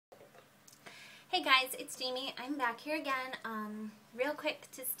Hey guys, it's Jamie. I'm back here again, real quick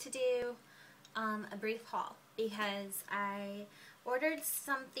just to do a brief haul because I ordered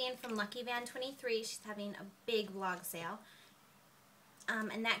something from luckyvan23. She's having a big vlog sale,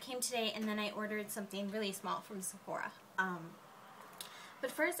 and that came today, and then I ordered something really small from Sephora.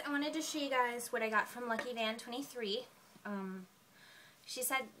 But first I wanted to show you guys what I got from luckyvan23. She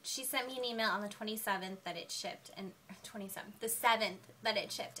sent me an email on the 27th that it shipped, and the 7th that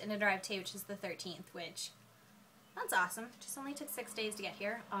it shipped, and it arrived today, which is the 13th, which, that's awesome. Just only took 6 days to get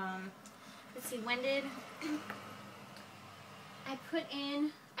here. Let's see, when did, I put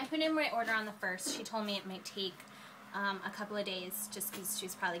in my order on the 1st. She told me it might take a couple of days, just because she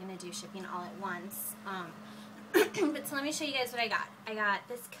was probably going to do shipping all at once. But so let me show you guys what I got. I got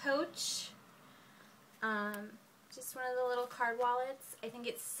this Coach, just one of the little card wallets. I think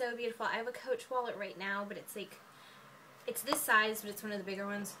it's so beautiful. I have a Coach wallet right now, but it's like, it's this size, but it's one of the bigger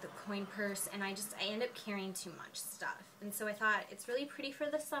ones with the coin purse, and I end up carrying too much stuff. And so I thought it's really pretty for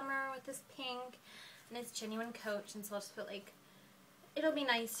the summer with this pink, and it's genuine Coach, and so I'll just put like, it'll be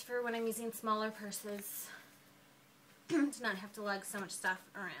nice for when I'm using smaller purses to not have to lug so much stuff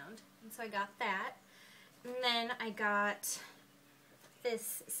around. And so I got that. And then I got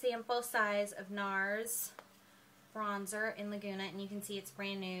this sample size of NARS bronzer in Laguna, and you can see it's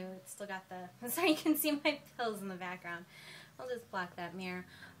brand new. It's still got the, sorry, you can see my pills in the background. I'll just block that mirror.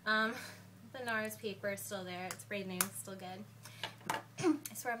 The NARS paper is still there. It's brand new, still good.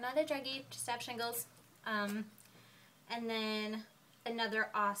 I swear I'm not a druggie, just have shingles. And then another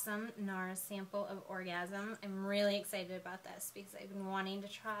awesome NARS sample of Orgasm. I'm really excited about this because I've been wanting to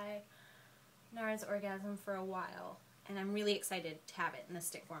try NARS Orgasm for a while, and I'm really excited to have it in the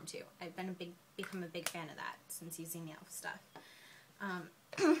stick form too. I've been become a big fan of that since using the e.l.f. stuff.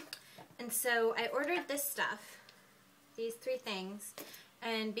 And so I ordered this stuff, these 3 things,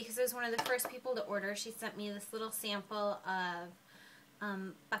 and because I was one of the first people to order, she sent me this little sample of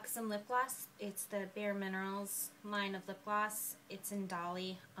Buxom lip gloss. It's the Bare Minerals line of lip gloss. It's in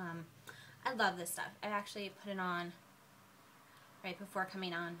Dolly. I love this stuff. I actually put it on right before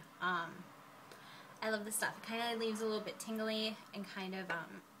coming on. I love this stuff. It kind of leaves a little bit tingly and kind of,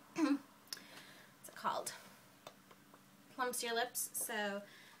 what's it called? Plumps your lips. So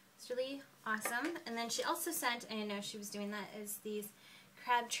it's really awesome. And then she also sent, I didn't know she was doing that, is these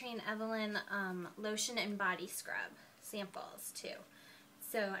Crabtree and Evelyn lotion and body scrub samples too.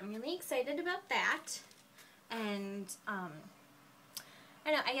 So I'm really excited about that. And I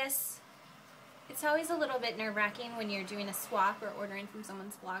don't know, I guess it's always a little bit nerve-wracking when you're doing a swap or ordering from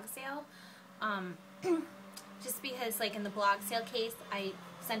someone's blog sale. Just because, like, in the blog sale case, I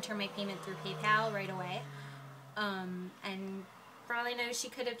sent her my payment through PayPal right away, and for all I know, she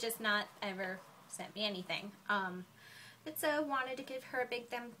could have just not ever sent me anything, but so wanted to give her a big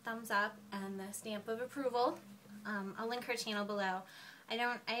thumbs up and the stamp of approval. I'll link her channel below. I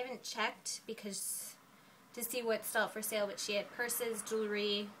haven't checked because to see what's still up for sale, but she had purses,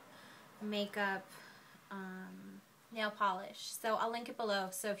 jewelry, makeup, nail polish. So I'll link it below.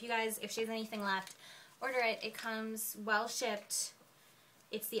 So if you guys, if she has anything left, order it. It comes well shipped.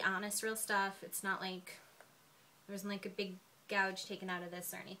 It's the honest, real stuff. It's not like, there wasn't like a big gouge taken out of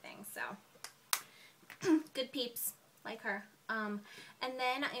this or anything. So, good peeps, like her. And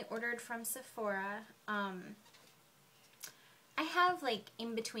then I ordered from Sephora. I have like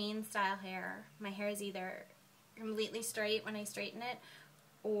in-between style hair. My hair is either completely straight when I straighten it,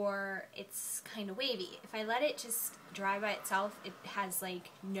 or it's kind of wavy. If I let it just dry by itself, it has like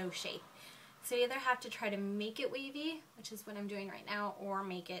no shape. So you either have to try to make it wavy, which is what I'm doing right now, or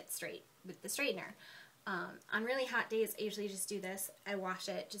make it straight with the straightener. On really hot days, I usually just do this. I wash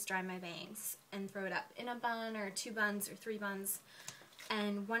it, just dry my bangs, and throw it up in a bun or 2 buns or 3 buns.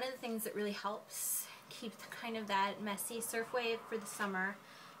 And one of the things that really helps keep kind of that messy surf wave for the summer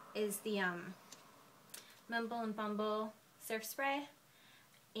is the Mumble and Bumble surf spray.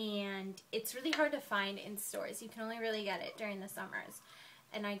 And it's really hard to find in stores. You can only really get it during the summers.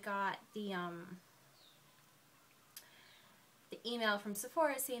 And I got the email from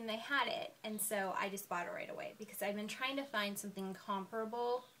Sephora saying they had it, and so I just bought it right away because I've been trying to find something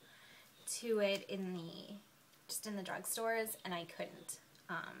comparable to it in the drugstores, and I couldn't.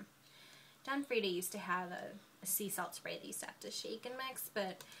 John Frieda used to have a sea salt spray that used to have to shake and mix,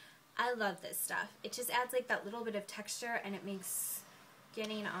 but I love this stuff. It just adds like that little bit of texture, and it makes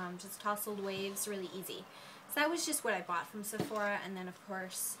getting just tousled waves really easy. So that was just what I bought from Sephora, and then of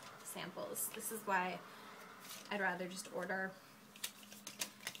course samples. This is why I'd rather just order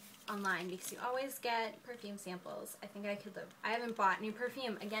online, because you always get perfume samples. I think I could live. I haven't bought new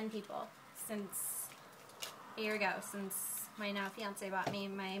perfume, again people, since a year ago, since my now fiance bought me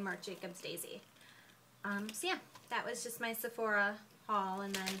my Marc Jacobs Daisy. So yeah, that was just my Sephora haul,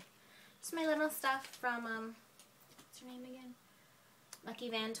 and then just my little stuff from, what's her name again?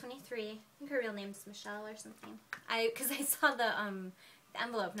 luckyvan23. I think her real name's Michelle or something. Because I saw the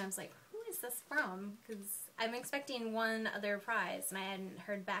envelope and I was like, who is this from? Because I'm expecting one other prize and I hadn't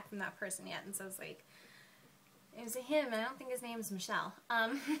heard back from that person yet, and so I was like, it was a him, and I don't think his name's Michelle.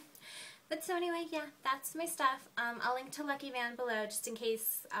 But so anyway, yeah, that's my stuff. I'll link to Lucky Van below just in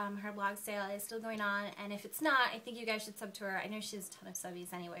case her blog sale is still going on, and if it's not, I think you guys should sub to her. I know she has a ton of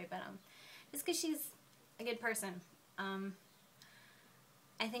subbies anyway, but just because she's a good person.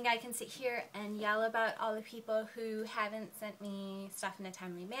 I think I can sit here and yell about all the people who haven't sent me stuff in a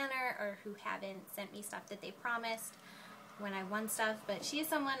timely manner, or who haven't sent me stuff that they promised when I won stuff, but she is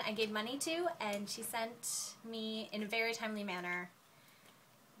someone I gave money to, and she sent me in a very timely manner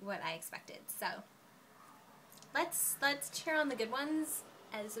what I expected. So let's cheer on the good ones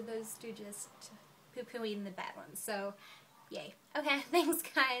as opposed to just poo-pooing the bad ones. So yay. Okay, thanks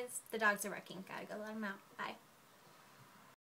guys. The dogs are working. Gotta go let them out. Bye.